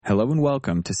Hello and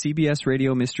welcome to CBS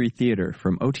Radio Mystery Theater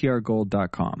from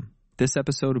OTRGold.com. This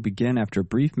episode will begin after a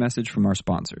brief message from our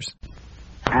sponsors.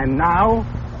 And now,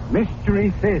 Mystery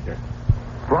Theater,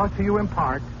 brought to you in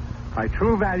part by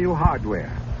True Value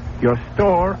Hardware, your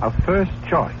store of first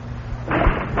choice.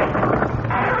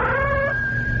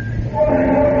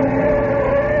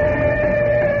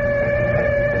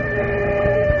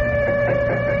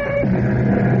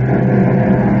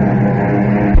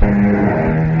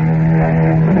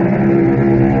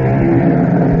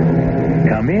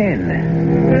 Come in.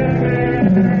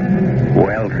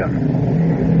 Welcome.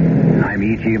 I'm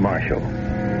E.G. Marshall.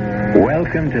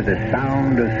 Welcome to the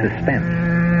sound of suspense.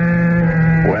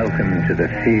 Welcome to the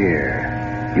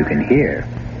fear you can hear.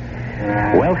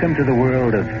 Welcome to the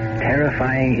world of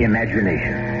terrifying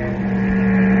imagination.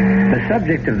 The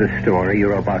subject of the story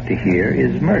you're about to hear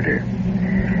is murder.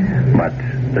 But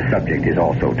the subject is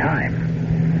also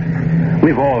time.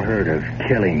 We've all heard of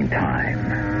killing time.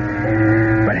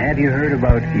 But have you heard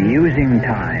about using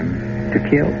time to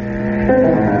kill?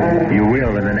 You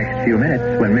will in the next few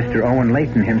minutes when Mr. Owen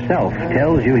Layton himself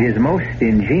tells you his most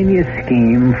ingenious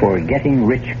scheme for getting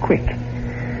rich quick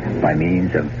by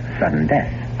means of sudden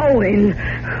death. Owen,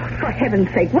 for heaven's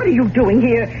sake, what are you doing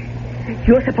here?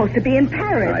 You're supposed to be in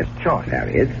Paris. Nice choice,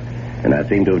 Harriet. And I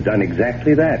seem to have done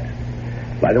exactly that.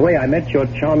 By the way, I met your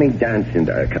charming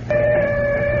dancer.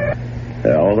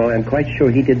 Although I'm quite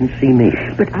sure he didn't see me.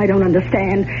 But I don't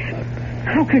understand.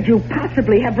 How could you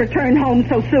possibly have returned home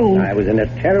so soon? I was in a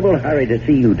terrible hurry to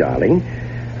see you, darling.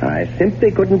 I simply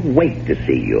couldn't wait to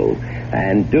see you.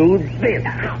 And do this.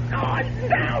 Oh, God,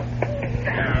 no!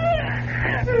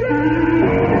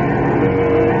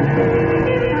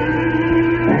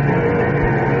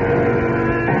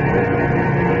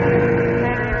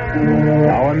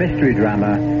 Our mystery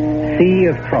drama, Sea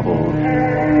of Troubles,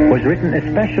 was written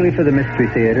especially for the Mystery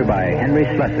Theater by Henry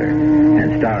Slessor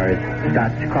and stars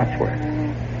Stotts Cotsworth.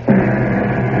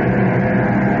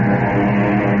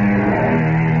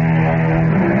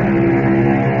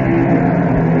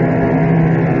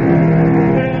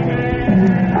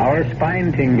 Our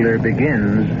spine tingler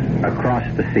begins across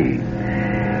the sea,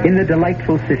 in the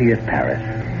delightful city of Paris.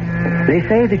 They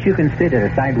say that you can sit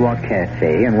at a sidewalk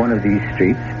cafe in one of these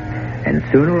streets and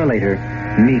sooner or later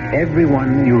meet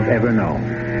everyone you've ever known.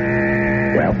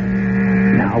 Well,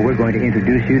 now we're going to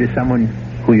introduce you to someone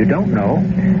who you don't know,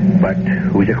 but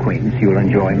whose acquaintance you'll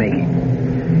enjoy making.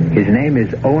 His name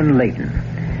is Owen Layton,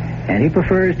 and he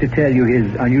prefers to tell you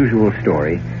his unusual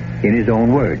story in his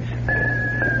own words.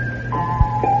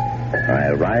 I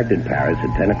arrived in Paris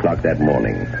at 10 o'clock that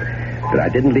morning, but I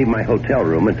didn't leave my hotel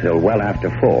room until well after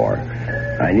 4.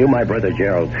 I knew my brother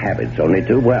Gerald's habits only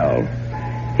too well.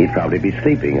 He'd probably be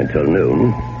sleeping until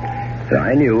noon. So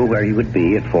I knew where he would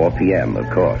be at 4 p.m., of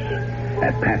course,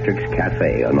 at Patrick's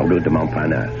Cafe on the Rue de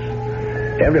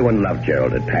Montparnasse. Everyone loved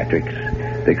Gerald at Patrick's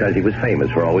because he was famous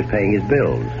for always paying his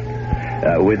bills.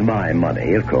 With my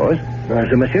money, of course.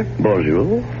 Bonjour, monsieur.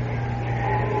 Bonjour.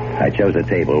 I chose a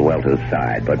table well to the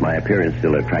side, but my appearance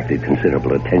still attracted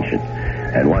considerable attention.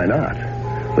 And why not?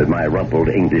 With my rumpled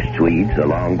English tweeds, a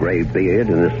long gray beard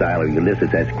in the style of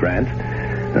Ulysses S. Grant,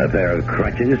 a pair of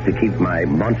crutches to keep my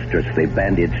monstrously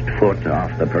bandaged foot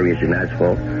off the Parisian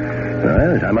asphalt.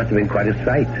 Well, I must have been quite a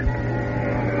sight.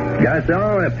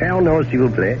 Garçon, un pain d'eau, s'il vous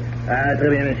plaît. Très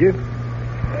bien, monsieur.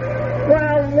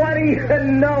 Well, what do you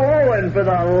know, Owen, for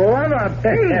the love of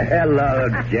Pete? Hello,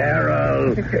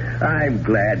 Gerald. I'm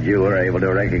glad you were able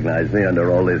to recognize me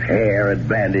under all this hair and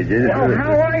bandages. Well,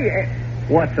 how are you?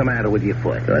 What's the matter with your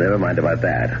foot? Oh, never mind about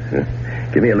that.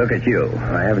 Give me a look at you.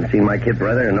 I haven't seen my kid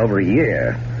brother in over a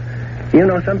year. You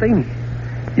know something?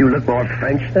 You look more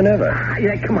French than ever.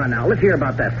 Yeah, come on now. Let's hear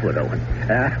about that foot, Owen.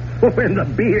 And the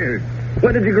beard.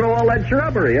 When did you grow all that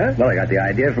shrubbery, huh? Well, I got the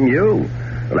idea from you.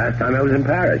 The last time I was in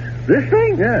Paris. This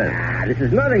thing? Yeah. This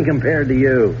is nothing compared to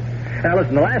you. Now,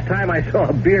 listen, the last time I saw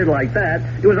a beard like that,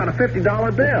 it was on a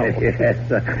 $50 bill.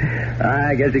 Yes.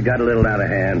 I guess it got a little out of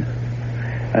hand.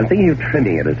 I'm thinking of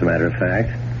trimming it, as a matter of fact.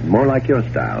 More like your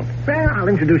style. Well, I'll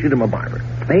introduce you to my barber.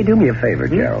 Hey, do me a favor,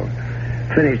 Gerald.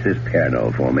 Finish this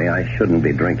Pernod for me. I shouldn't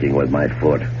be drinking with my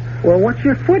foot. Well, what's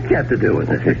your foot got to do with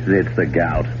it? It's the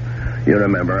gout. You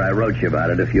remember, I wrote you about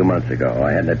it a few months ago.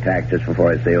 I had an attack just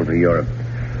before I sailed for Europe.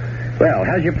 Well,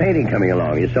 how's your painting coming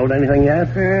along? You sold anything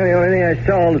yet? The only thing I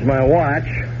sold is my watch.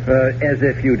 As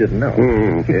if you didn't know.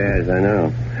 Yes, I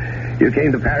know. You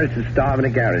came to Paris to starve in a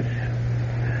garret.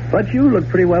 But you look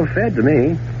pretty well fed to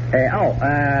me.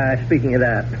 Speaking of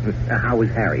that, how was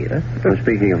Harriet, huh?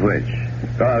 Speaking of which,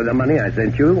 the money I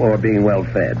sent you or being well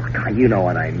fed? God, you know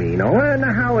what I mean. Oh, and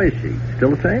how is she?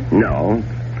 Still the same? No,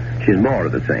 she's more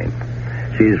of the same.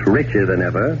 She's richer than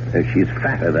ever, and she's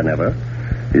fatter than ever.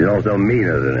 She's also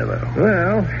meaner than ever.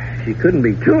 Well, she couldn't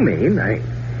be too mean.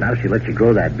 Now she lets you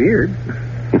grow that beard.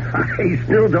 I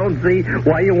still don't see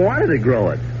why you wanted to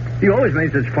grow it. You always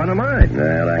made such fun of mine.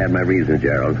 Well, I had my reasons,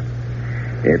 Gerald.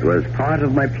 It was part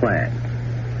of my plan.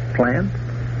 Plan?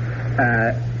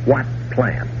 What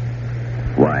plan?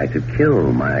 Why, to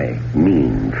kill my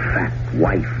mean, fat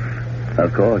wife,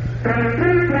 of course.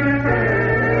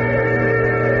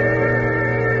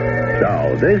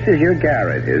 So, this is your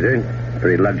garret, is it?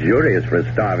 Pretty luxurious for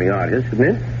a starving artist,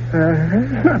 isn't it?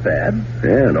 It's not bad.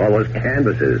 Yeah, and all those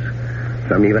canvases.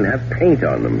 Some even have paint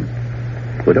on them.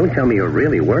 Well, don't tell me you're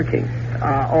really working.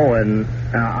 Owen,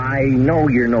 I know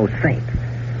you're no saint,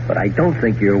 but I don't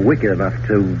think you're wicked enough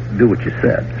to do what you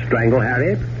said. Strangle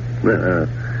Harriet?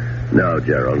 No,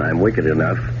 Gerald, I'm wicked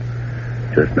enough,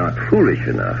 just not foolish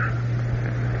enough.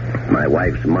 My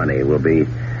wife's money will be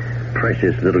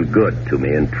precious little good to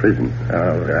me in prison.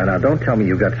 Now, don't tell me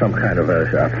you've got some kind of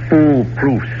a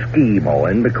foolproof scheme,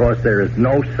 Owen, because there is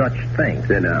no such thing.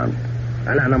 Sit down.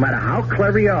 Now, no matter how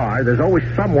clever you are, there's always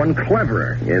someone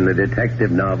cleverer. In the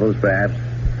detective novels, perhaps.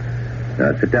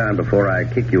 Now, sit down before I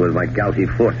kick you with my gouty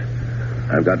foot.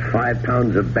 I've got 5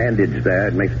 pounds of bandage there.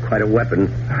 It makes quite a weapon.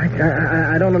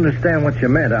 I don't understand what you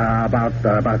meant about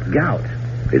gout.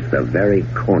 It's the very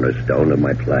cornerstone of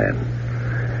my plan.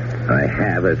 I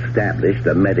have established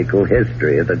a medical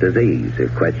history of the disease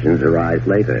if questions arise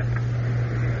later.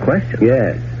 Questions?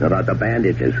 Yes, about the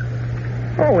bandages.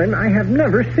 Owen, I have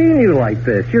never seen you like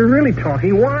this. You're really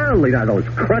talking wildly. Now, those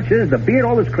crutches, the beard,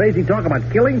 all this crazy talk about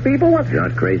killing people? It's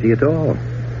not crazy at all.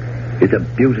 It's a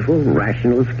beautiful,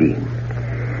 rational scheme.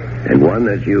 And one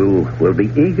that you will be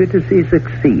eager to see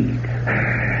succeed.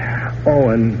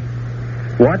 Owen,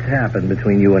 what's happened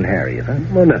between you and Harriet, huh?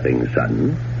 Well, nothing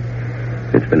sudden.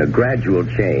 It's been a gradual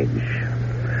change.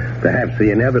 Perhaps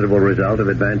the inevitable result of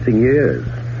advancing years.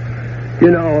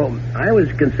 You know, I was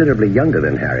considerably younger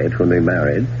than Harriet when we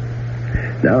married.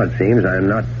 Now it seems I'm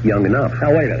not young enough.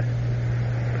 Now, wait a minute.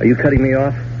 Are you cutting me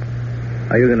off?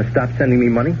 Are you going to stop sending me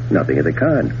money? Nothing of the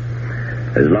kind.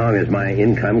 As long as my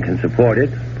income can support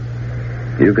it,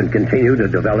 you can continue to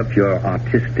develop your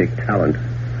artistic talent.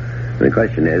 The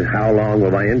question is, how long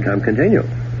will my income continue?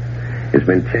 It's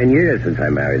been 10 years since I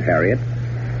married Harriet.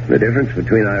 The difference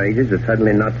between our ages is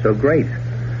suddenly not so great.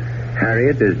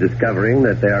 Harriet is discovering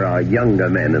that there are younger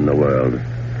men in the world.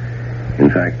 In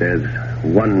fact, there's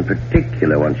one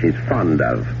particular one she's fond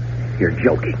of. You're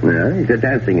joking. Yeah, he's a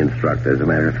dancing instructor, as a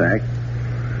matter of fact.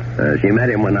 She met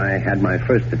him when I had my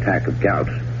first attack of gout.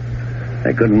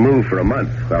 I couldn't move for a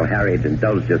month while Harriet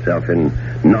indulged herself in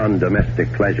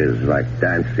non-domestic pleasures like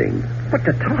dancing. But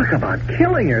to talk about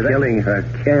killing her... Killing her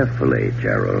carefully,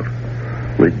 Gerald,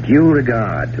 with due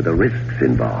regard to the risks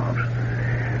involved.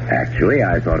 Actually,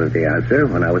 I thought of the answer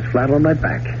when I was flat on my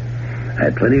back. I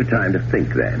had plenty of time to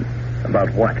think then.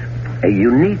 About what? A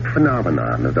unique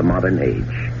phenomenon of the modern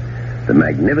age. The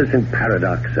magnificent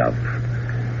paradox of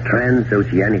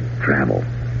transoceanic travel.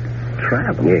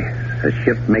 Travel? Yes. A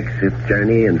ship makes its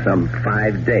journey in some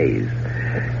 5 days.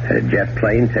 A jet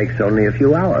plane takes only a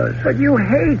few hours. But you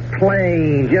hate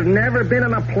planes. You've never been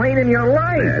on a plane in your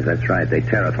life. Yes, that's right. They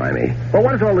terrify me. Well,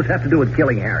 what does all this have to do with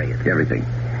killing Harriet? Everything.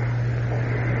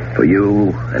 For you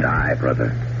and I,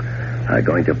 brother, are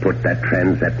going to put that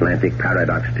transatlantic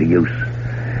paradox to use.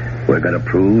 We're going to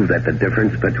prove that the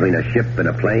difference between a ship and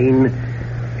a plane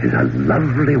is a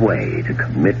lovely way to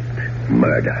commit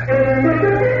murder.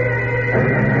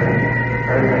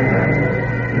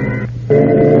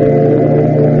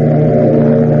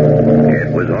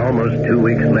 It was almost 2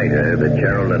 weeks later that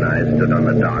Gerald and I stood on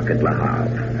the dock at Le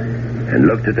Havre and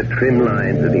looked at the trim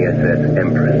lines of the SS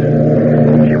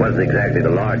Empress. She wasn't exactly the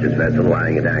largest vessel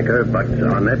lying at anchor, but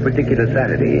on that particular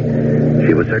Saturday,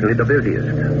 she was certainly the busiest.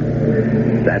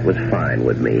 That was fine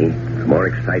with me. The more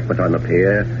excitement on the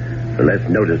pier, the less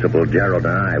noticeable Gerald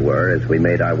and I were as we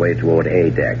made our way toward A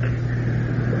deck.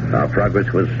 Our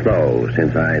progress was slow,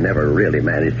 since I never really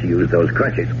managed to use those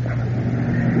crutches.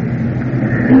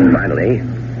 Finally,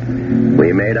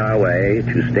 we made our way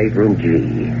to stateroom G,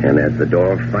 and as the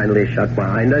door finally shut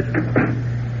behind us,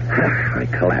 I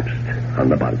collapsed on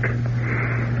the bunk.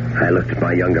 I looked at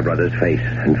my younger brother's face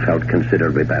and felt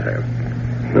considerably better.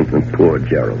 Poor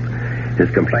Gerald. His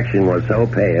complexion was so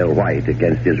pale white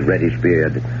against his reddish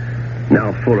beard,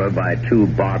 now fuller by 2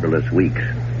 barbarous weeks.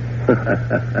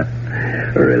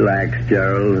 Relax,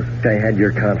 Gerald. I had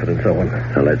your confidence, Owen.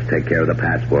 So let's take care of the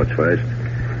passports first,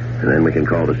 and then we can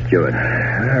call the steward.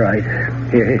 All right.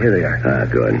 Here they are.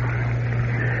 Good.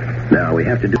 Now, we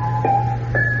have to do...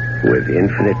 With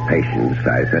infinite patience,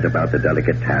 I set about the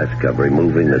delicate task of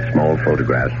removing the small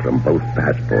photographs from both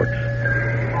passports.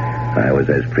 I was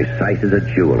as precise as a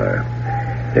jeweler.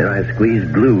 Then I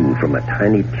squeezed glue from a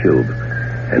tiny tube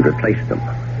and replaced them.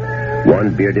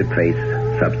 One bearded face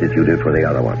substituted for the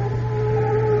other one.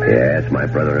 Yes, my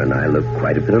brother and I look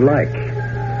quite a bit alike,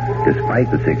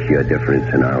 despite the 6-year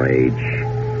difference in our age.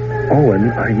 Owen,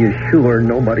 are you sure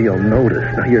nobody will notice?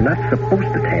 Now, you're not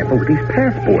supposed to tamper with these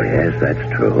passports. Yes, that's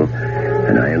true.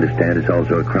 And I understand it's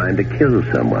also a crime to kill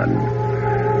someone.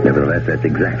 Nevertheless, that's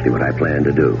exactly what I plan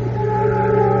to do.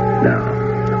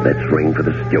 Now, let's ring for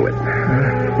the steward.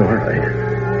 All right.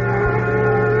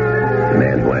 The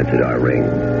man who answered our ring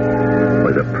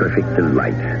was a perfect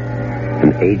delight.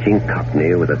 An aging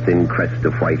cockney with a thin crest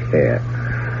of white hair,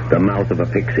 the mouth of a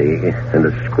pixie, and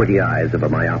the squinty eyes of a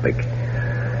myopic.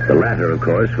 The latter, of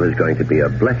course, was going to be a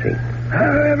blessing.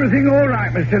 Everything all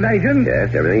right, Mr. Layton?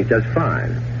 Yes, everything's just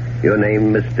fine. Your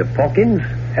name, Mr. Pawkins?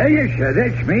 Yes, sir,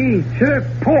 that's me. Sir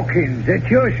Pawkins, at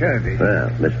your service. Well,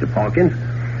 Mr. Pawkins,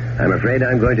 I'm afraid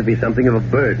I'm going to be something of a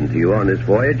burden to you on this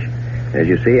voyage. As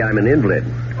you see, I'm an invalid.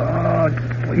 Oh,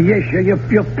 yes, sir, your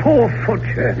poor foot,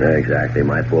 sir. Exactly,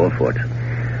 my poor foot.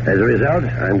 As a result,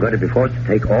 I'm going to be forced to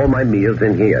take all my meals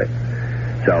in here.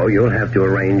 So you'll have to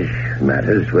arrange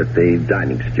matters with the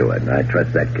dining steward. I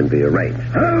trust that can be arranged.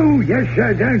 Oh, yes,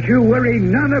 sir. Don't you worry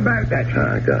none about that,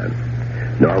 sir. Good.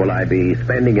 Nor will I be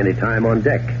spending any time on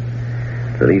deck.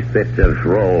 The least bit of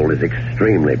roll is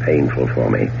extremely painful for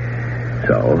me.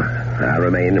 So I'll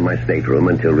remain in my stateroom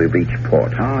until we reach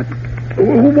port. Oh,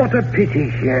 what a pity,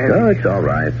 sir. No, it's all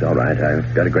right. It's all right.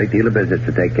 I've got a great deal of business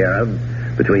to take care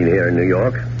of between here and New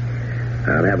York.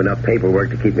 I'll have enough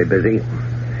paperwork to keep me busy.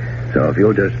 So if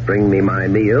you'll just bring me my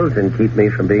meals and keep me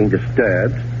from being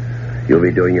disturbed, you'll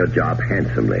be doing your job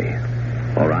handsomely.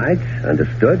 All right?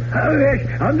 Understood? Oh,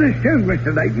 yes, understood,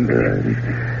 Mr. Layton.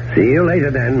 See you later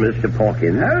then, Mr.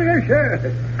 Pawkins. Oh, yes, sir.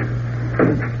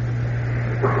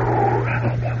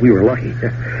 We were lucky.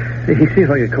 He seems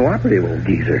like a cooperative old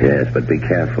geezer. Yes, but be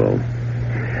careful.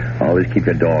 Always keep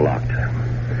your door locked,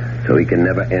 so he can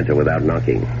never enter without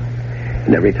knocking.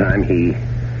 And every time he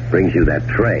brings you that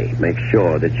tray, make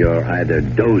sure that you're either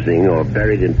dozing or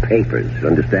buried in papers.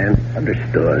 Understand?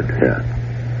 Understood. Yeah.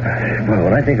 Well,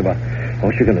 when I think about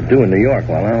what you're going to do in New York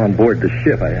while I'm on board the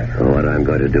ship, What I'm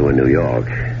going to do in New York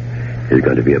is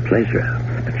going to be a pleasure.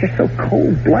 But you're so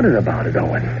cold-blooded about it,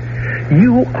 Owen.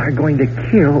 You are going to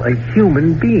kill a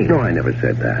human being. No, I never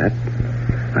said that.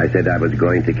 I said I was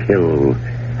going to kill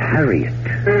Harriet.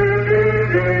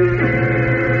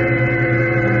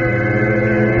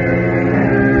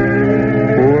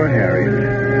 Poor Harriet.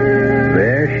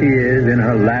 There she is in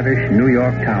her lavish New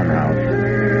York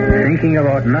townhouse, thinking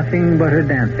about nothing but her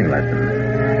dancing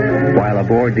lessons, while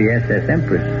aboard the SS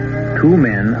Empress, 2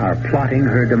 men are plotting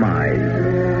her demise.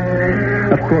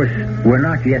 Of course, we're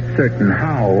not yet certain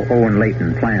how Owen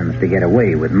Layton plans to get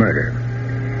away with murder.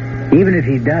 Even if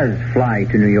he does fly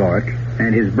to New York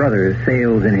and his brother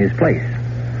sails in his place,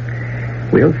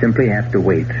 we'll simply have to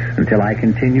wait until I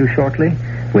continue shortly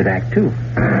with Act 2.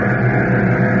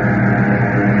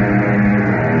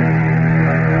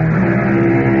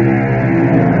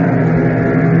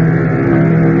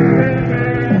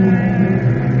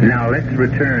 Now let's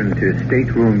return to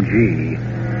Stateroom G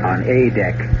on A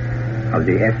deck of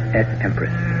the SS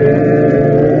Empress.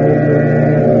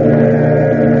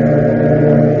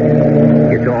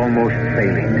 It's almost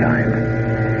sailing time.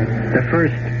 The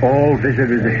first all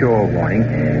visitors ashore warning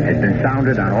has been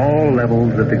sounded on all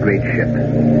levels of the great ship.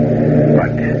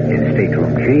 But in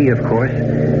Stateroom G, of course,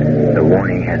 the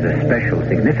warning has a special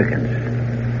significance,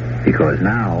 because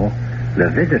now the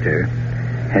visitor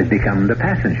has become the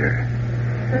passenger,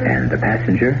 and the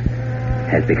passenger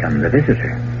has become the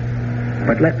visitor.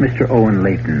 But let Mr. Owen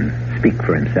Layton speak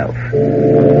for himself.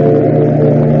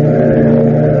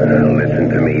 Listen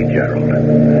to me, Gerald.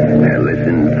 And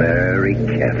listen very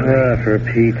carefully. For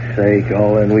Pete's sake,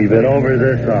 Owen, we've been over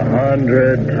this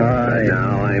 100 times.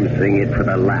 Now I'm saying it for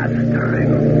the last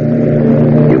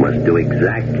time. You must do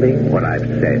exactly what I've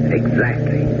said.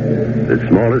 Exactly. The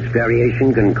smallest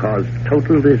variation can cause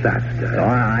total disaster. Oh,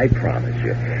 I promise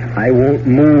you. I won't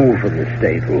move from the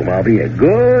stateroom. I'll be a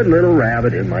good little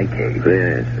rabbit in my cage.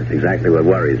 Yes, that's exactly what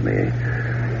worries me.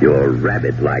 Your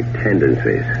rabbit-like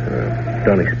tendencies.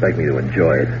 Don't expect me to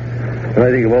enjoy it. When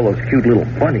I think of all those cute little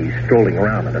bunnies strolling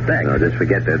around on the deck. No, just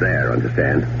forget they're there,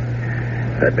 understand?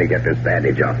 Let me get this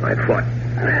bandage off my foot.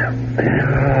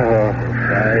 Oh,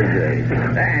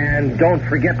 and don't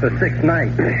forget the 6th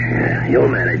night. You'll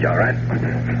manage, all right?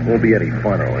 Won't be any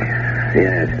fun, Owen.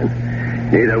 Yes.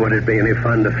 Neither would it be any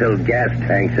fun to fill gas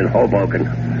tanks in Hoboken.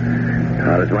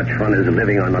 Not as much fun as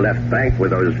living on the left bank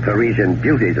with those Parisian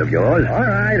beauties of yours.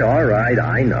 All right,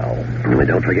 I know. And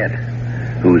don't forget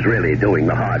who's really doing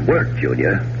the hard work,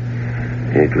 Junior.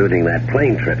 Including that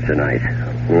plane trip tonight.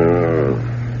 Oh,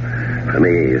 for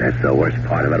me, that's the worst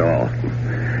part of it all.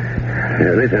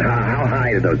 Listen, how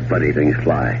high do those bloody things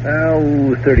fly?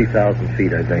 30,000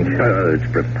 feet, I think. Oh,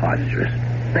 it's preposterous.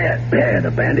 There,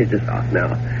 the bandage is off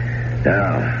now.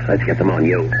 Now, let's get them on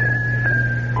you.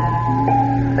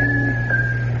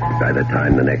 By the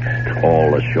time the next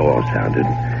all ashore sounded,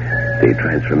 the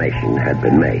transformation had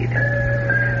been made.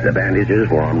 The bandages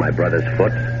were on my brother's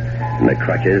foot, and the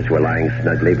crutches were lying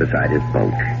snugly beside his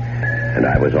bunk. And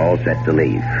I was all set to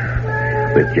leave.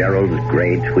 With Gerald's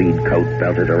gray tweed coat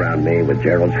belted around me, with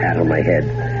Gerald's hat on my head,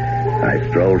 I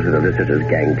strolled to the visitor's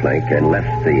gangplank and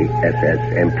left the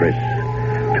SS Empress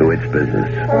to its business.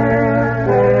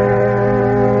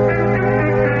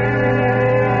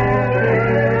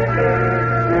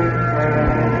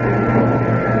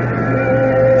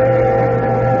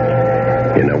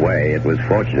 In a way, it was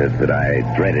fortunate that I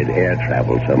dreaded air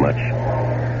travel so much.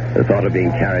 The thought of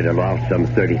being carried aloft some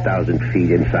 30,000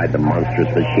 feet inside the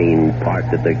monstrous machine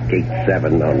parked at the Gate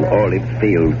 7 on Orleans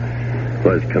Field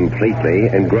was completely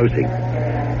engrossing.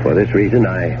 For this reason,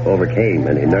 I overcame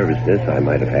any nervousness I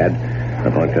might have had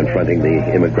upon confronting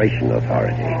the immigration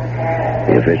authority.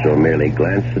 The official merely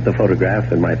glanced at the photograph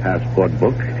in my passport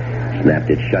book, snapped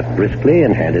it shut briskly,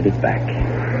 and handed it back.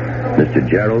 Mr.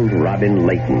 Gerald Robin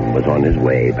Layton was on his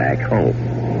way back home.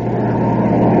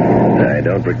 I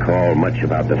don't recall much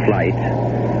about the flight.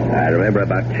 I remember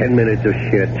about 10 minutes of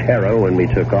sheer terror when we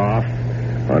took off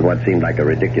on what seemed like a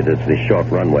ridiculously short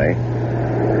runway.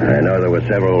 I know there were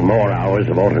several more hours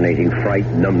of alternating fright,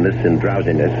 numbness, and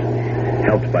drowsiness,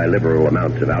 helped by liberal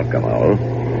amounts of alcohol.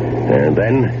 And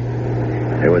then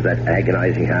there was that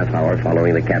agonizing half hour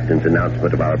following the captain's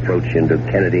announcement of our approach into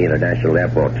Kennedy International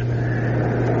Airport.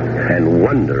 And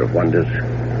wonder of wonders,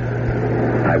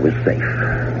 I was safe.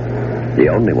 The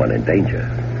only one in danger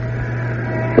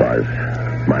was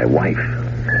my wife.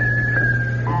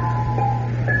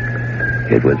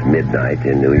 It was midnight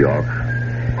in New York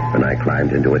when I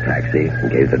climbed into a taxi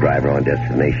and gave the driver on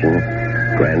destination,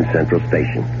 Grand Central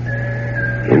Station.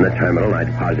 In the terminal, I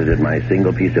deposited my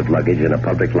single piece of luggage in a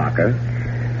public locker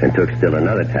and took still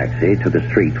another taxi to the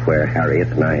street where Harriet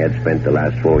and I had spent the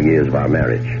last 4 years of our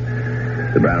marriage.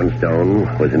 The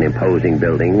brownstone was an imposing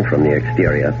building from the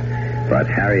exterior, but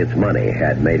Harriet's money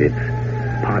had made it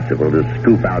possible to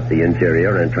scoop out the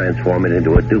interior and transform it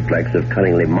into a duplex of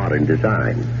cunningly modern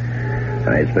design.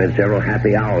 I had spent several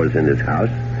happy hours in this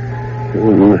house,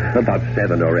 about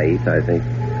 7 or 8, I think.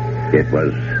 It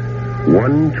was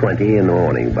 1:20 in the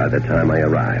morning by the time I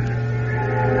arrived,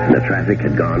 and the traffic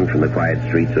had gone from the quiet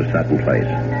streets of Sutton Place.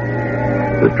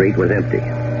 The street was empty.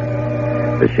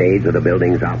 The shades of the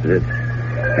buildings opposite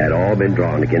had all been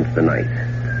drawn against the night.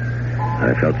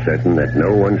 I felt certain that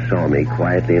no one saw me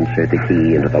quietly insert the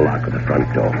key into the lock of the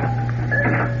front door.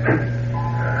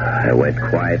 I went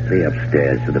quietly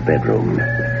upstairs to the bedroom.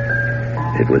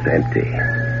 It was empty.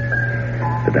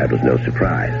 But that was no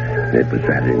surprise. It was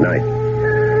Saturday night.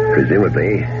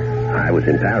 Presumably, I was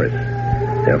in Paris.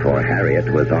 Therefore, Harriet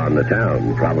was on the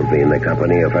town, probably in the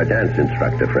company of her dance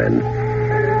instructor friend.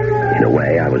 In a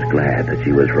way, I was glad that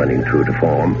she was running true to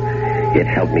form. It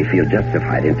helped me feel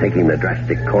justified in taking the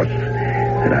drastic course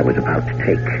that I was about to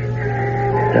take.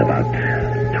 About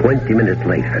 20 minutes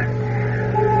later,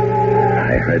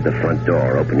 I heard the front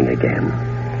door opening again.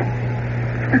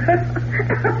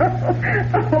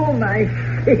 Oh, my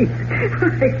feet.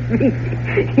 My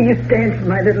feet. You danced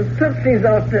my little tootsies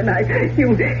off tonight.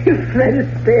 You Fred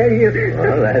Astaire, you...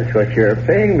 Well, that's what you're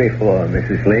paying me for,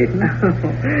 Mrs. Layton.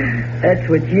 Oh, that's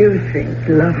what you think,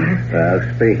 lover. Well,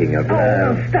 speaking of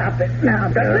love... Oh, stop it now,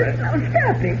 Douglas. No,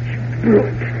 stop it,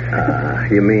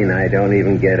 brute. You mean I don't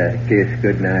even get a kiss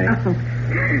goodnight? Oh,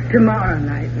 tomorrow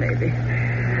night, maybe.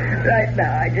 Right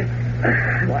now,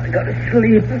 I want to go to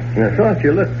sleep. I thought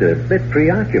you looked a bit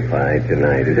preoccupied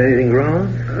tonight. Is anything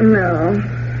wrong? No.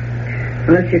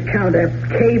 Unless you count a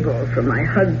cable from my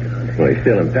husband. Well, he's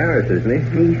still in Paris, isn't he?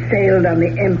 He sailed on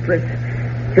the Empress.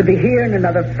 He'll be here in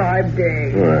another 5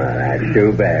 days. Well, that's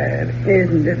too bad.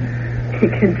 Isn't it? He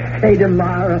can stay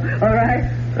tomorrow, all right?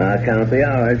 I'll count the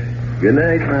hours. Good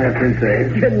night, my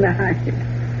princess. Good night.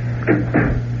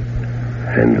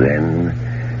 And then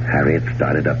Harriet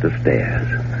started up the stairs.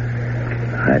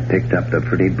 I picked up the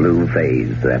pretty blue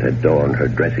vase that adorned her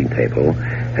dressing table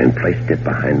and placed it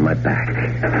behind my back.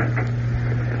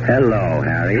 Hello,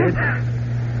 Harriet.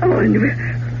 Oh, and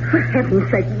for heaven's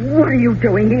sake, what are you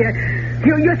doing here?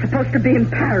 You're supposed to be in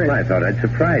Paris. Well, I thought I'd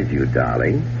surprise you,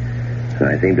 darling.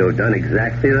 I seem to have done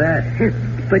exactly that.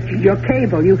 But your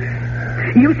cable, you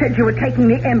said you were taking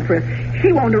the Empress.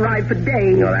 She won't arrive for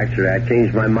days. Well, actually, I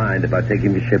changed my mind about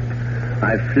taking the ship.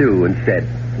 I flew instead.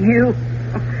 You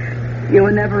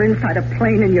were never inside a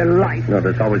plane in your life. No,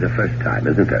 there's always a first time,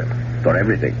 isn't there? For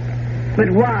everything. But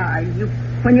why?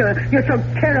 When you're so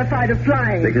terrified of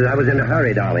flying. Because I was in a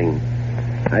hurry, darling.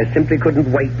 I simply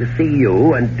couldn't wait to see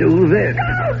you and do this.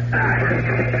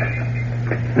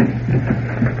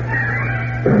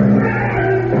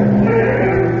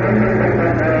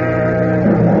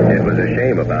 It was a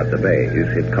shame about the bays.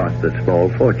 It cost a small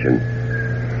fortune.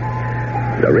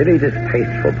 The really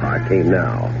distasteful part came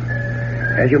now.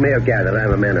 As you may have gathered,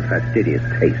 I'm a man of fastidious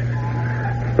taste.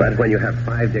 But when you have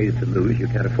 5 days to lose, you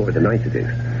can't afford the niceties.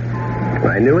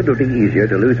 I knew it would be easier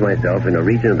to lose myself in a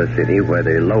region of the city where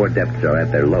the lower depths are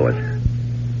at their lowest.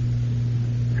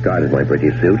 Started my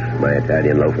British suit, my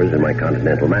Italian loafers, and my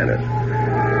continental manners.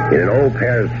 In an old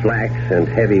pair of slacks and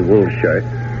heavy wool shirt,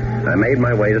 I made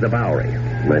my way to the Bowery.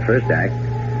 My first act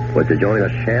was to join a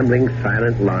shambling,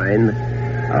 silent line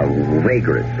of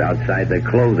vagrants outside the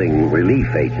clothing relief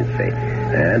agency.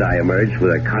 And I emerged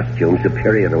with a costume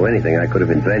superior to anything I could have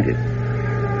invented.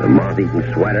 A moth-eaten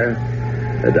sweater,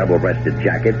 a double-breasted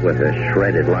jacket with a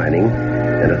shredded lining,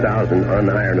 and 1,000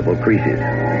 unironable creases.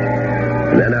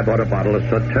 And then I bought a bottle of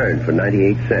Sauterne for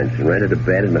 98 cents and rented a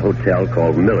bed in a hotel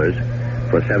called Miller's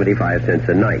for 75 cents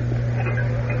a night.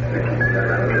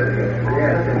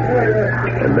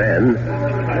 And then,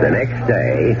 the next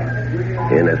day,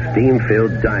 in a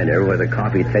steam-filled diner where the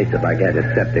coffee tasted like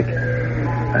antiseptic,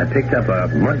 I picked up a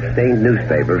mud-stained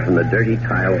newspaper from the dirty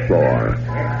tile floor.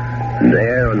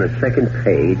 There on the second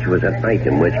page was an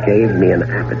item which gave me an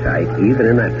appetite, even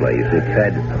in that place. It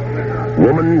said,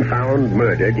 "Woman found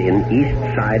murdered in East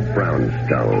Side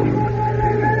Brownstone."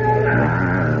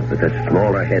 But the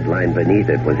smaller headline beneath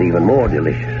it was even more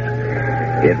delicious.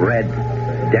 It read,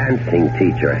 "Dancing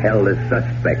teacher held as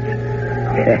suspect."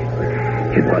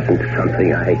 It wasn't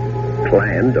something I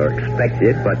planned or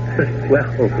expected, but,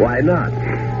 well, why not?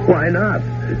 Why not?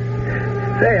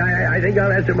 Say, I think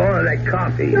I'll have some more of that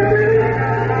coffee.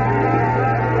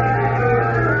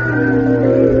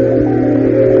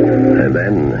 And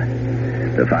then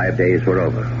the 5 days were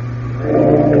over.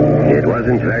 It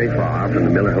wasn't very far from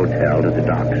the Miller Hotel to the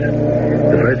docks.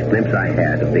 The first glimpse I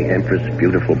had of the Empress'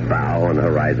 beautiful bow on the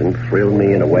horizon thrilled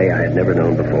me in a way I had never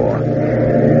known before.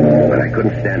 But I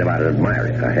couldn't stand about and admire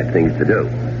it. I had things to do.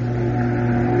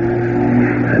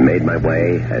 I made my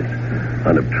way as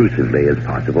unobtrusively as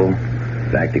possible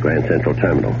back to Grand Central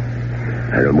Terminal.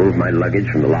 I removed my luggage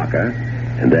from the locker,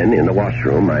 and then in the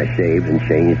washroom I shaved and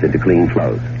changed into clean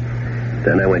clothes.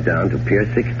 Then I went down to Pier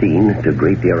 16 to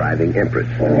greet the arriving Empress.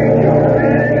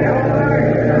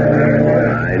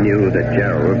 I knew that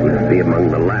Gerald would be among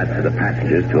the last of the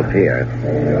passengers to appear.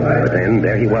 But then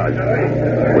there he was,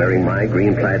 wearing my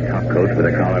green plaid topcoat with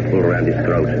a collar pulled around his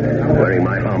throat, wearing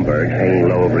my Homburg hanging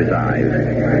low over his eyes.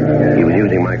 He was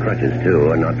using my crutches,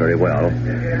 too, and not very well.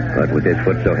 But with his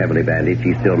foot so heavily bandaged,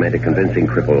 he still made a convincing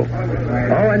cripple.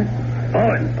 Owen,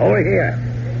 over here.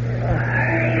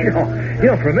 You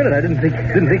know, for a minute I didn't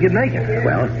think you'd make it.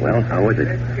 Well, how was it?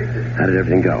 How did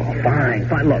everything go? Fine.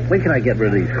 Look, when can I get rid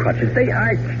of these crutches? They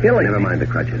are killing me. Never mind the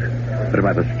crutches. What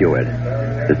about the steward,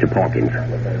 Mr. Pawkins?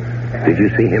 Did you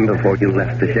see him before you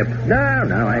left the ship? No,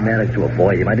 I managed to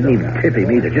avoid him. I didn't even tip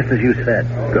him either, just as you said.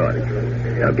 Good.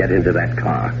 Now get into that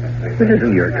car. This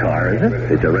isn't your car, is it?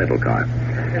 It's a rental car.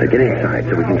 So get inside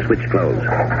so we can switch clothes.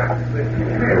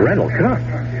 A rental car?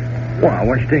 Well,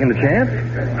 weren't you taking the chance?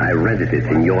 I rented it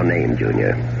in your name,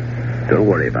 Junior. Don't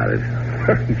worry about it.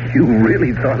 You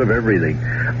really thought of everything.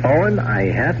 Owen, I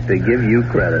have to give you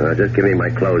credit. Just give me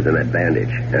my clothes and that bandage.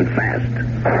 And fast.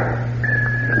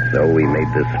 And so we made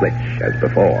the switch, as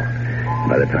before.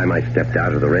 By the time I stepped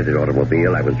out of the rented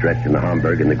automobile, I was dressed in the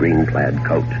Homburg and the green plaid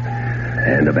coat.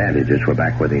 And the bandages were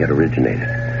back where they had originated.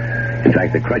 In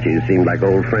fact, the crutches seemed like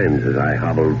old friends as I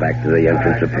hobbled back to the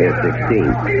entrance of Pier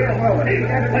 16.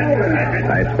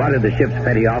 I spotted the ship's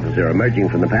petty officer emerging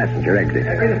from the passenger exit.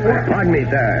 Pardon me,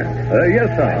 sir. Yes,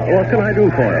 sir. What can I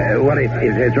do for you? Well,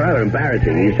 it's rather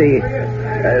embarrassing. You see,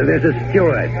 there's a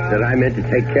steward that I meant to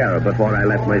take care of before I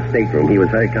left my stateroom. He was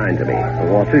very kind to me.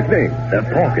 What's his name?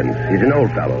 Pawkins. He's an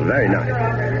old fellow. Very nice.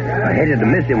 I hated to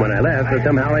miss him when I left, but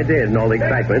somehow I did in all the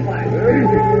excitement.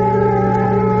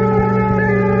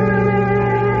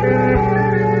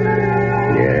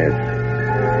 Yes.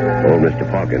 Old Mr.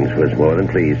 Pawkins was more than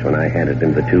pleased when I handed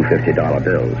him the two $50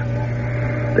 bills.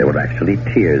 There were actually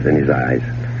tears in his eyes.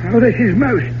 Oh, this is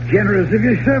most generous of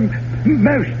you, sir.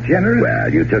 Most generous.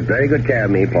 Well, you took very good care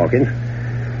of me, Pawkins.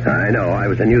 I know, I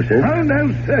was a nuisance. Oh,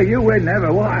 no, sir, you were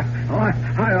never. Why, I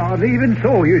hardly even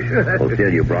saw you, sir. Well,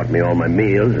 still, you brought me all my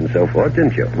meals and so forth,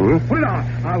 didn't you? Well,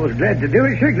 I was glad to do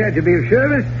it, sir. Glad to be of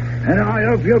service. And I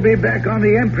hope you'll be back on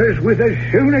the Empress with us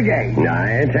soon again.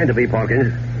 I intend to be,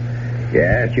 Pawkins.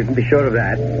 Yes, you can be sure of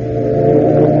that.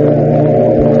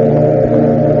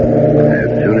 As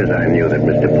soon as I knew that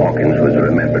Mr. Pawkins was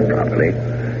remembered properly,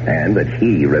 and that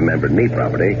he remembered me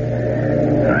properly,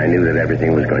 I knew that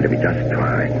everything was going to be just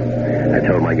fine. I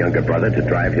told my younger brother to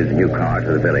drive his new car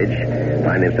to the village,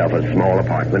 find himself a small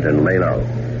apartment, and lay low.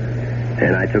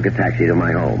 And I took a taxi to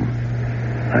my home.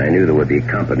 I knew there would be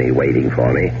company waiting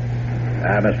for me.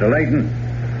 Mr. Layton?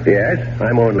 Yes,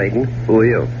 I'm Owen Layton. Who are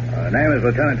you? Name is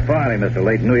Lieutenant Farley, Mr.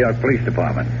 Layton, New York Police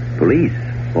Department. Police?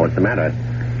 What's the matter?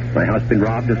 My house been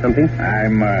robbed or something?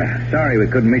 I'm sorry we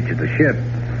couldn't meet you at the ship.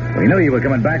 We knew you were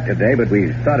coming back today, but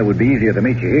we thought it would be easier to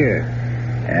meet you here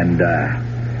and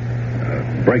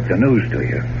break the news to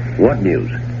you. What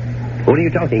news? What are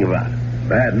you talking about?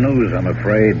 Bad news, I'm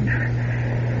afraid.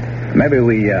 Maybe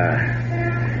we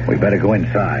better go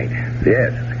inside.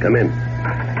 Yes, come in.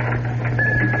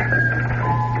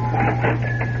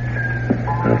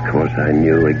 Of course, I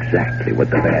knew exactly what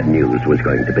the bad news was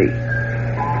going to be.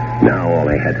 Now all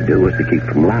I had to do was to keep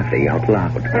from laughing out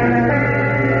loud.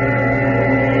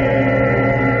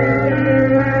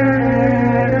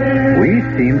 We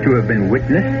seem to have been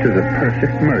witness to the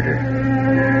perfect murder.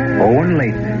 Owen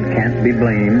Layton can't be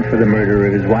blamed for the murder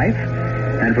of his wife,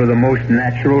 and for the most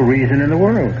natural reason in the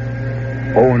world.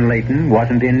 Owen Layton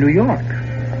wasn't in New York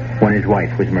when his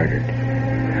wife was murdered.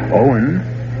 Owen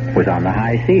was on the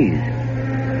high seas.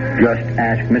 Just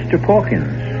ask Mr.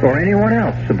 Pawkins or anyone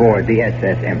else aboard the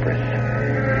SS Empress.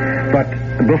 But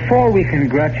before we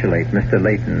congratulate Mr.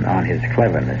 Layton on his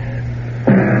cleverness,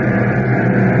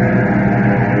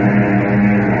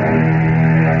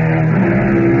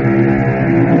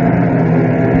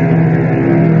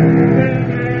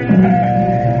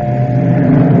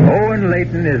 Owen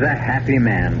Layton is a happy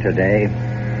man today,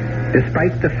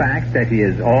 despite the fact that he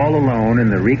is all alone in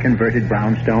the reconverted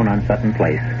brownstone on Sutton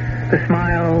Place. The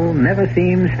smile never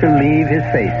seems to leave his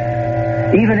face.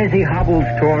 Even as he hobbles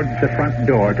towards the front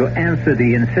door to answer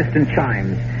the insistent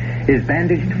chimes, his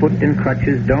bandaged foot and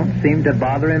crutches don't seem to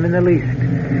bother him in the least.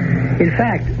 In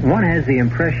fact, one has the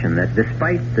impression that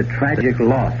despite the tragic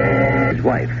loss of his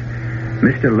wife,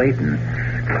 Mr. Layton...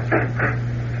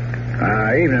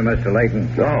 Evening, Mr. Layton.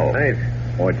 Oh, hey.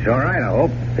 Oh, it's all right, I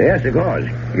hope. Yes, of course.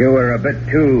 You were a bit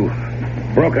too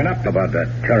broken up about that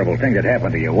terrible thing that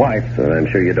happened to your wife. Well, I'm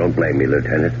sure you don't blame me,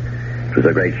 Lieutenant. It was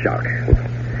a great shock.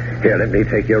 Here, let me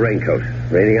take your raincoat.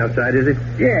 Raining outside, is it?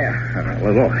 Yeah, a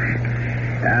little.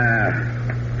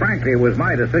 Frankly, it was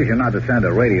my decision not to send a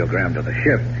radiogram to the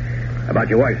ship. About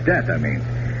your wife's death, I mean.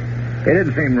 It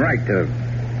didn't seem right to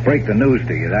break the news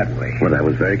to you that way. Well, that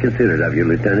was very considerate of you,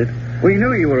 Lieutenant. We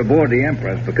knew you were aboard the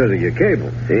Empress because of your cable.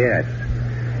 Yes.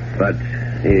 But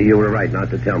you were right not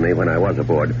to tell me when I was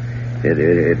aboard.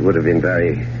 It would have been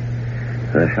very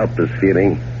helpless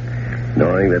feeling,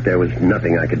 knowing that there was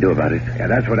nothing I could do about it. Yeah,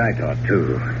 that's what I thought,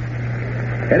 too.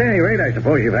 At any rate, I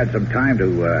suppose you've had some time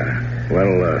to,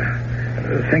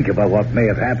 think about what may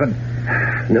have happened.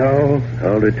 No,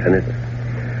 Lieutenant.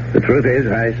 The truth is,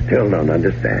 I still don't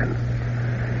understand.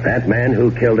 That man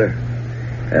who killed her,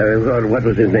 what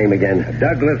was his name again?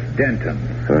 Douglas Denton.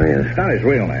 Oh, yes. It's not his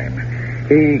real name.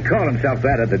 He called himself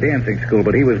that at the dancing school,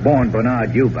 but he was born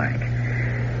Bernard Eubank.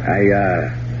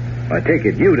 I take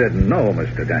it you didn't know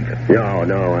Mr. Denton.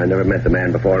 No, I never met the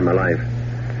man before in my life.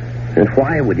 And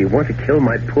why would he want to kill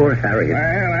my poor Harriet?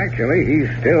 Well, actually, he's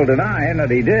still denying that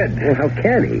he did. Well, how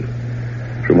can he?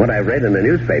 From what I've read in the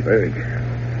newspaper,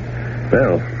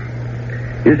 well,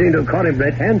 you seem to have caught him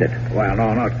red-handed. Well,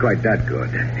 no, not quite that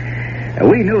good.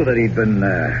 We knew that he'd been,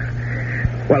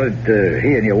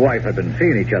 he and your wife had been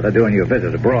seeing each other during your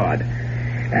visit abroad,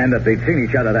 and that they'd seen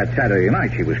each other that Saturday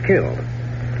night she was killed.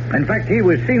 In fact, he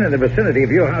was seen in the vicinity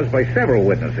of your house by several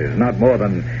witnesses, not more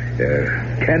than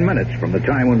 10 minutes from the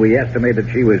time when we estimated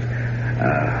she was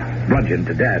bludgeoned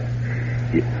to death.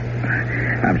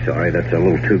 I'm sorry, that's a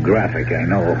little too graphic, I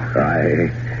know.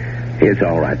 It's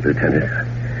all right, Lieutenant.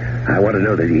 I want to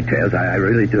know the details. I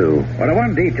really do. Well, the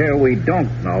one detail we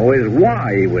don't know is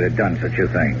why he would have done such a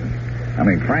thing. I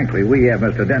mean, frankly, we have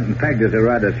Mr. Denton pegged as a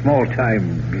rather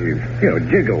small-time,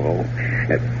 gigolo.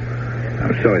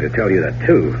 I'm sorry to tell you that,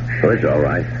 too. Well, it's all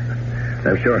right.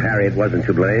 I'm sure Harriet wasn't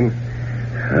to blame.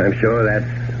 I'm sure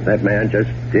that man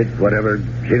just did whatever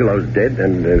gigolos did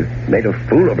and made a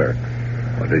fool of her.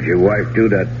 Well, did your wife do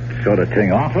that sort of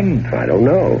thing often? I don't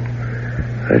know.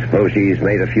 I suppose she's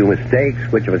made a few mistakes.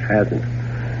 Which of us hasn't?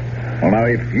 Well, now,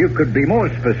 if you could be more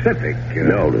specific...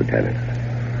 No, Lieutenant.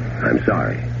 I'm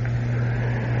sorry.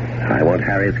 I want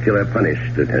Harriet's killer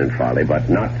punished, Lieutenant Farley, but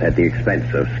not at the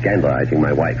expense of scandalizing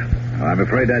my wife. I'm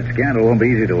afraid that scandal won't be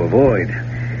easy to avoid.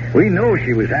 We know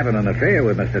she was having an affair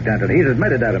with Mr. Denton. He's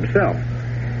admitted that himself.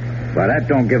 But that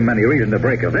don't give him any reason to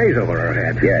break a vase over her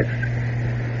head. Yes.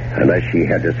 Unless she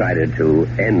had decided to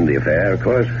end the affair, of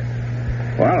course.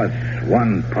 Well, it's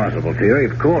one possible theory,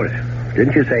 of course.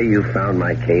 Didn't you say you found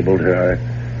my cable to her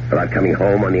about coming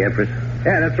home on the Empress?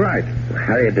 Yeah, that's right.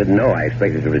 Harriet didn't know I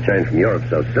expected to return from Europe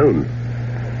so soon.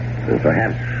 And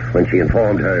perhaps when she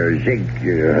informed her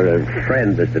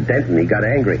friend, Mr. Denton, he got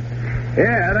angry.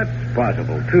 Yeah, that's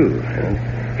possible, too.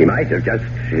 He might have just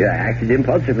acted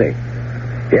impulsively.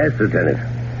 Yes, Lieutenant.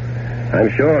 I'm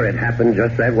sure it happened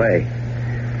just that way.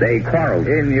 They quarreled.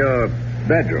 In your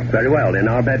bedroom? Very well, in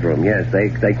our bedroom, yes.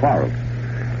 They quarreled.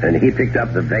 And he picked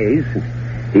up the vase and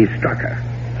he struck her.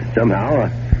 But somehow,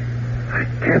 I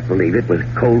can't believe it was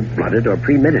cold-blooded or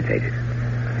premeditated.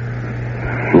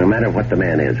 No matter what the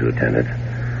man is, Lieutenant,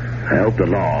 I hope the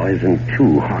law isn't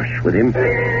too harsh with him.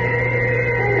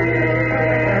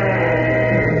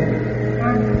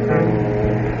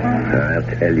 I'll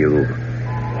tell you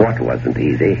what wasn't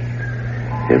easy.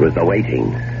 It was the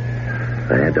waiting.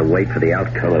 I had to wait for the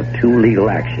outcome of 2 legal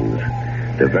actions,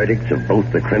 the verdicts of both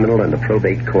the criminal and the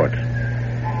probate courts.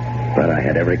 But I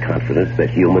had every confidence that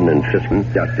human and fiscal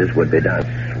justice would be done.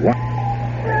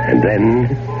 And then,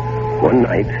 one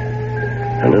night,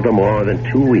 a little more than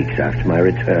 2 weeks after my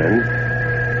return...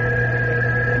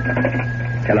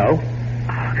 Hello?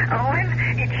 Owen,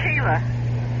 it's Sheila.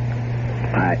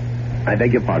 I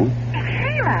beg your pardon? It's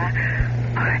Sheila.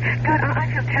 God, I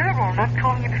feel terrible not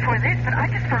calling you before this, but I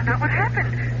just found out what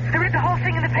happened. I read the whole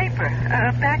thing in the paper,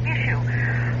 back issue.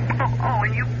 Oh,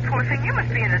 and you poor thing, you must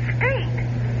be in a state.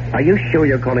 Are you sure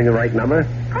you're calling the right number?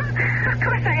 Of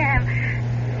course I am.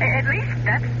 At least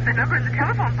that's the number in the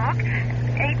telephone book.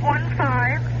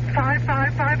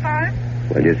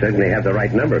 815-5555. Well, you certainly have the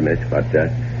right number, miss, but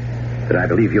I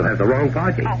believe you have the wrong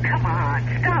party. Oh, come on.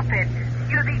 Stop it.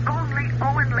 You're the only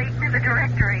Owen Layton in the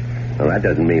directory. Well, that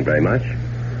doesn't mean very much.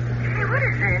 Hey, what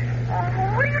is this?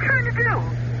 What are you trying to do?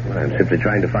 Well, I'm simply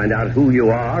trying to find out who you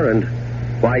are and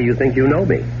why you think you know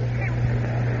me.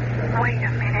 Wait a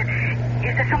minute.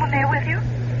 Is there someone there with you?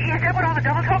 Is that what all the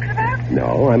double talk's about?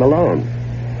 No, I'm alone.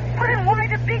 Well, then why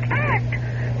the big act?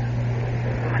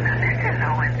 Well, now listen,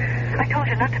 Owen. I told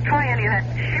you not to try any of that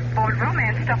shipboard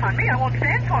romance stuff on me. I won't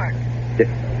stand for it.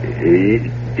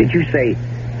 Did you say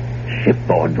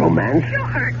shipboard romance? You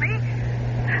heard me.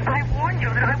 I warned you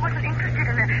that I wasn't interested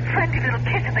in the friendly little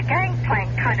kiss at the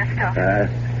gangplank kind of stuff.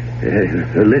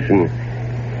 Listen,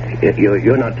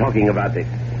 you're not talking about the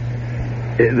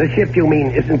ship you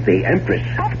mean isn't the Empress.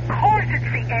 Of course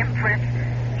it's the Empress.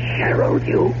 Gerald,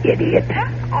 you idiot.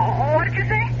 Oh, what did you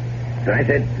say? I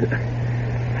said,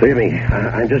 forgive me,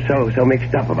 I'm just so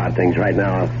mixed up about things right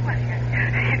now. Well,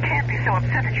 you can't be so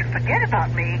upset that you forget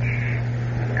about me.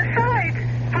 Besides,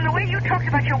 from the way you talked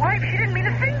about your wife, she didn't mean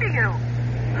a thing to you.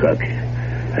 Look,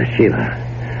 Sheila,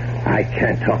 I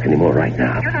can't talk anymore right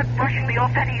now. You're not brushing me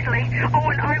off that easily. Oh,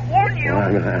 and I warn you.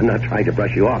 I'm not trying to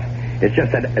brush you off. It's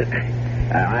just that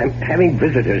I'm having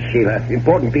visitors, Sheila.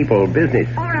 Important people, business.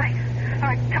 All right,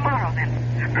 tomorrow then.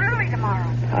 Early tomorrow.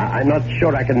 I'm not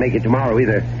sure I can make it tomorrow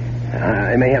either.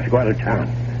 I may have to go out of town.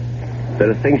 There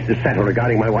are things to settle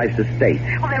regarding my wife's estate.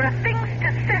 Well, there are things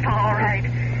to settle, all right.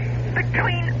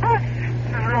 Between us,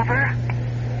 lover.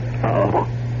 Oh,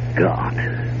 God.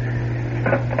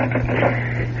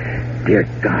 Dear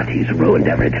God, he's ruined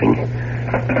everything.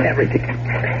 Everything.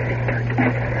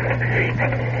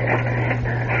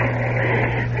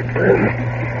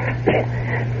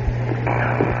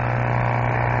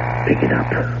 Pick it up.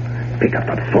 Pick up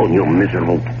that phone, you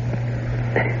miserable...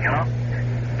 Hello?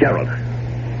 Gerald,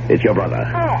 it's your brother.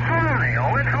 Oh, hi,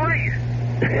 Owen. How are you?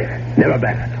 Never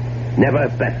better. Never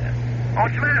better.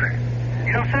 What's the matter?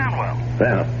 You don't sound well.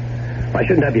 Well, why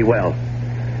shouldn't I be well?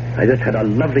 I just had a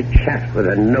lovely chat with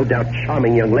a no doubt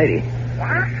charming young lady.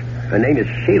 What? Her name is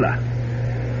Sheila.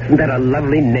 Isn't that a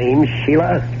lovely name,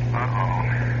 Sheila?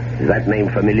 Uh-oh. Is that name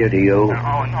familiar to you?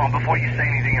 Oh, no, before you say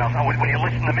anything else, when you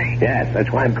listen to me. Yes,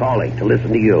 that's why I'm calling, to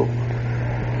listen to you.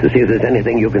 To see if there's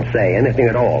anything you can say, anything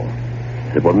at all,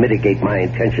 that will mitigate my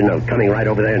intention of coming right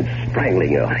over there and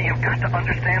strangling you. Now, you've got to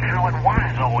understand how it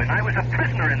was, Owen. I was a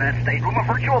prisoner in that stateroom, a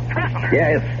virtual prisoner.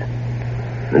 Yes.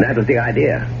 And that was the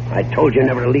idea. I told you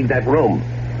never to leave that room.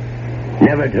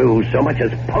 Never to so much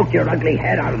as poke your ugly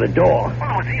head out of the door.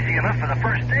 Well, it was easy enough for the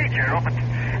first day, Gerald, but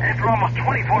after almost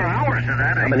 24 hours of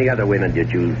that, How many other women did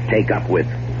you take up with?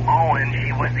 Oh, and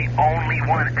she was the only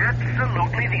one,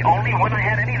 absolutely the only one I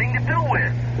had anything to do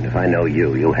with. And if I know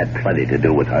you had plenty to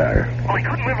do with her. Well, I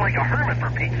couldn't live like a hermit,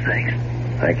 for Pete's sakes.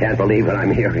 I can't believe what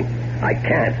I'm hearing. I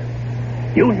can't.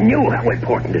 You knew how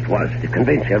important it was to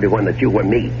convince everyone that you were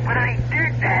me. But I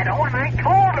did that, Owen. I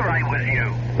told her I was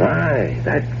you. Aye,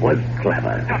 that was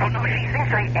clever. No, she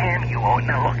thinks I am you, Owen.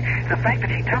 Now, look, the fact that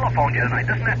she telephoned you tonight,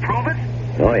 doesn't that prove it?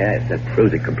 Oh, yes, that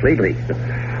proves it completely.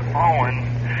 Owen,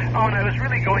 I was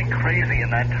really going crazy in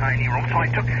that tiny room, so I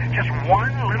took just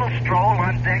one little stroll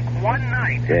on deck one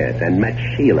night. Yes, and met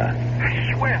Sheila.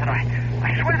 I swear that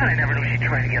I never knew she'd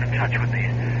try to get in touch with me.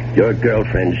 Your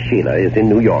girlfriend Sheila is in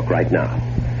New York right now.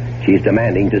 She's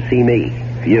demanding to see me.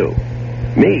 You.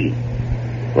 Me.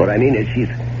 What I mean is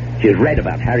she's read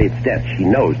about Harriet's death. She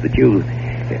knows that you...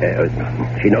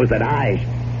 she knows that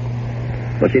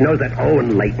she knows that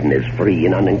Owen Layton is free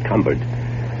and unencumbered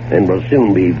and will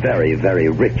soon be very, very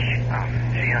rich.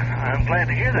 Gee, I'm glad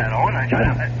to hear that, Owen. Shut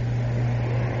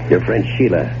up. Your friend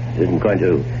Sheila isn't going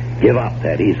to give up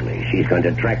that easily. She's going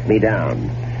to track me down.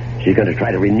 She's going to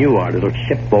try to renew our little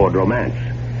shipboard romance.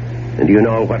 And do you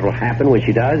know what will happen when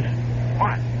she does?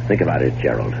 What? Think about it,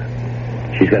 Gerald.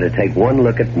 She's going to take one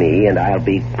look at me, and I'll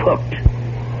be cooked,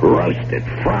 roasted,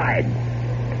 fried.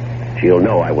 She'll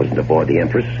know I wasn't aboard the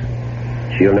Empress.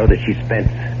 She'll know that she spent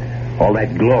all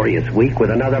that glorious week with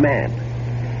another man.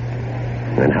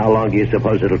 And how long do you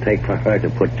suppose it'll take for her to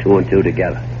put two and two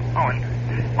together? Owen,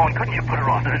 couldn't you put her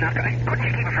off? Couldn't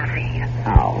you keep her from seeing you?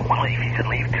 How? Well, if you could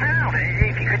leave town,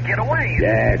 if you could get away.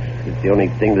 Yes, it's the only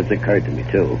thing that's occurred to me,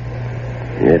 too.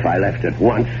 If I left at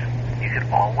once... You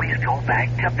could always go back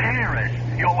to Paris.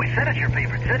 You always said it's your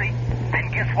favorite city.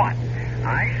 And guess what?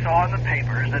 I saw in the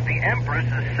papers that the Empress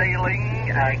is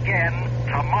sailing again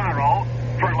tomorrow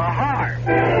for Le Havre.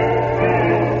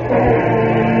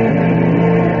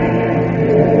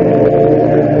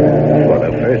 For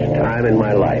the first time in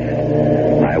my life,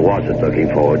 I wasn't looking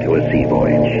forward to a sea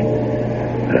voyage.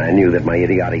 And I knew that my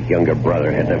idiotic younger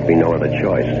brother had left me no other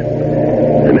choice.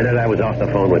 The minute I was off the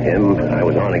phone with him, I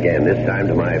was on again, this time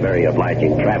to my very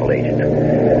obliging travel agent,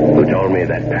 who told me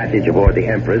that passage aboard the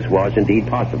Empress was indeed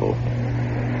possible.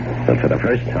 But for the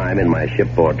first time in my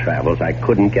shipboard travels, I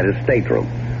couldn't get a stateroom.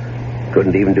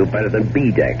 Couldn't even do better than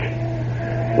B-deck.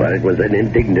 But it was an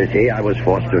indignity I was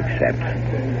forced to accept.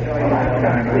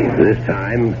 This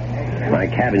time, my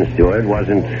cabin steward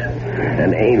wasn't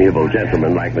an amiable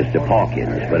gentleman like Mr.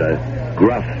 Pawkins, but a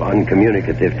gruff,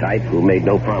 uncommunicative type who made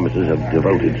no promises of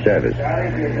devoted service.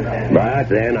 But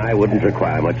then I wouldn't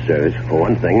require much service. For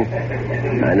one thing,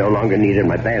 I no longer needed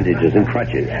my bandages and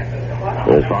crutches.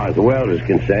 As far as the world is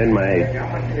concerned, my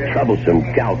troublesome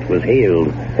gout was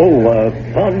healed.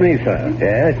 Pardon me, sir.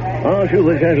 Yes? Aren't you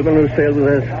the gentleman who sailed with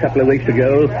us a couple of weeks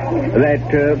ago?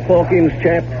 That Pawkins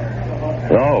chap?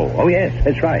 Oh, yes,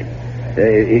 that's right.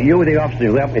 You were the officer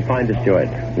who helped me find the steward.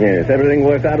 Yes, everything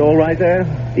worked out all right there?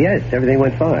 Yes, everything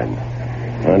went fine.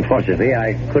 Unfortunately,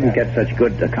 I couldn't get such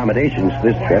good accommodations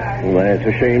this trip. Well, that's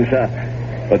a shame, sir.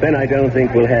 But then I don't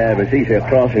think we'll have as easy a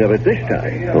crossing of it this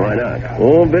time. Why not?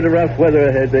 Oh, a bit of rough weather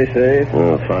ahead, they say.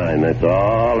 Oh, fine. That's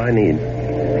all I need.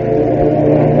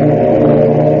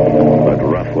 But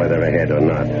rough weather ahead or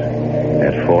not,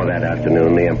 at 4 that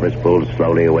afternoon, the Empress pulled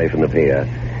slowly away from the pier,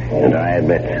 and I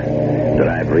admit that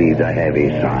I breathed a heavy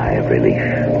sigh of relief.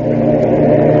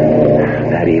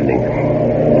 That evening,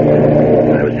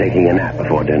 I was taking a nap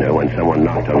before dinner when someone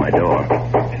knocked on my door.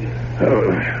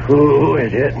 Oh, who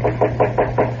is it?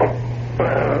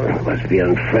 It must be an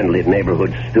unfriendly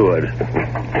neighborhood steward.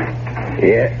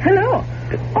 Yeah? Hello.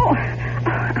 Oh,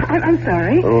 I'm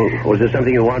sorry. Oh, was there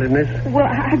something you wanted, miss? Well,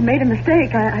 I've made a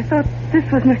mistake. I thought this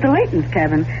was Mr. Layton's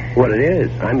cabin. Well, it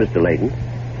is. I'm Mr. Layton.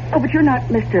 Oh, but you're not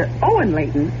Mr. Owen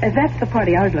Layton. That's the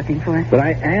party I was looking for. But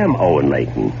I am Owen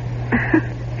Layton.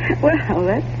 Well,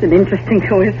 that's an interesting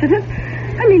coincidence.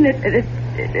 I mean,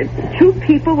 two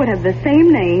people would have the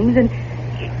same names and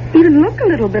even look a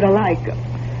little bit alike.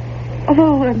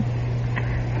 Although,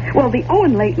 well, the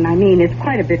Owen Layton, I mean, is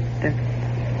quite a bit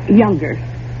younger.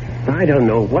 I don't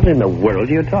know what in the world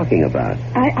you're talking about.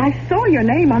 I saw your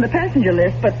name on the passenger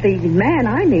list, but the man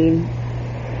I mean,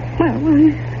 well,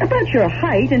 he's about your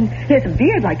height, and he has a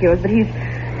beard like yours, but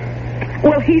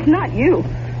he's not you.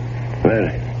 Well,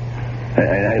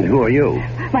 and who are you?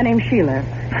 My name's Sheila.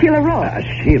 Sheila Ross.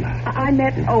 Sheila. I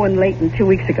met Owen Layton 2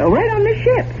 weeks ago, right on this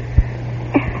ship.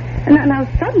 And now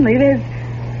suddenly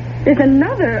there's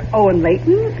another Owen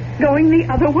Layton going the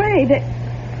other way.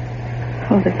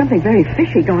 There's something very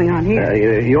fishy going on here.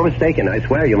 You're mistaken. I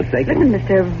swear you're mistaken. Listen,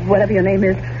 Mr. Whatever your name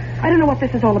is, I don't know what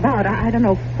this is all about. I don't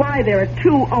know why there are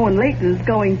two Owen Laytons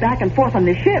going back and forth on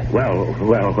this ship. Well,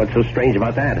 what's so strange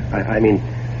about that? I mean,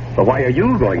 but why are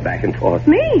you going back and forth?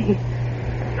 Me?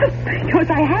 Because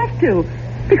I have to.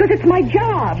 Because it's my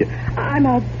job. I'm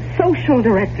a social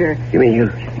director. You mean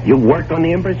you work on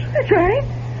the Empress? That's right.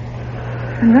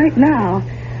 And right now,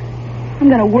 I'm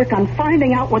going to work on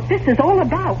finding out what this is all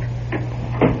about.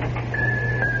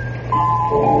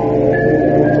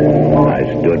 I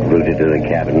stood rooted to the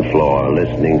cabin floor,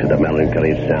 listening to the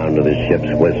melancholy sound of the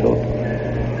ship's whistle,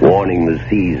 warning the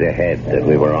seas ahead that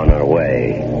we were on our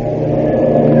way,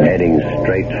 heading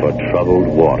straight for troubled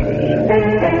waters.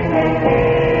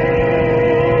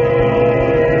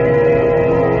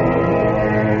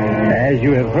 As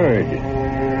you have heard,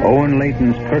 Owen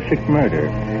Layton's perfect murder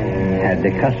had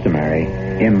the customary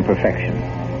imperfection.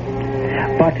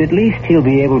 But at least he'll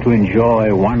be able to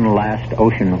enjoy one last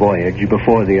ocean voyage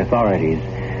before the authorities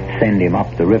send him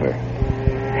up the river.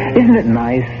 Isn't it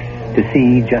nice to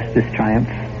see justice triumph?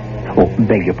 Oh,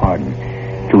 beg your pardon,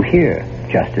 to hear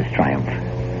justice triumph.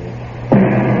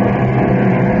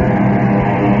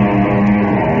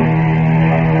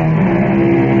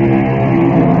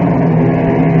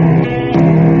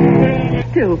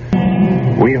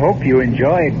 We hope you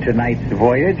enjoyed tonight's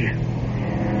voyage.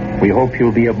 We hope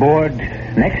you'll be aboard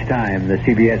next time the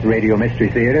CBS Radio Mystery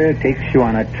Theater takes you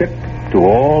on a trip to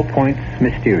all points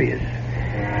mysterious.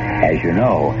 As you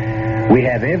know, we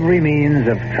have every means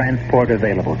of transport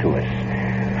available to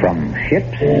us, from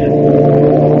ships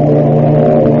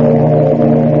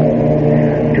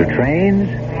to trains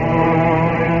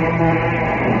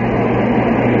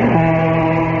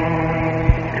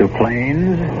to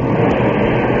planes.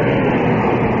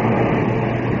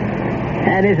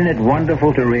 And isn't it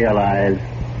wonderful to realize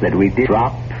that we did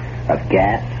drop of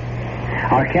gas?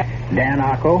 Our captain, Dan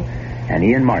Ocko, and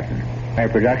Ian Martin. Our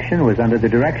production was under the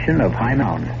direction of Haim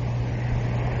Aun.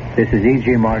 This is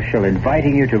E.G. Marshall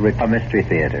inviting you to return to Mystery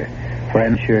Theater for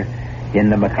adventure in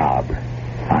the macabre.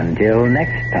 Until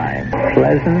next time,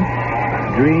 pleasant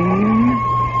dreams.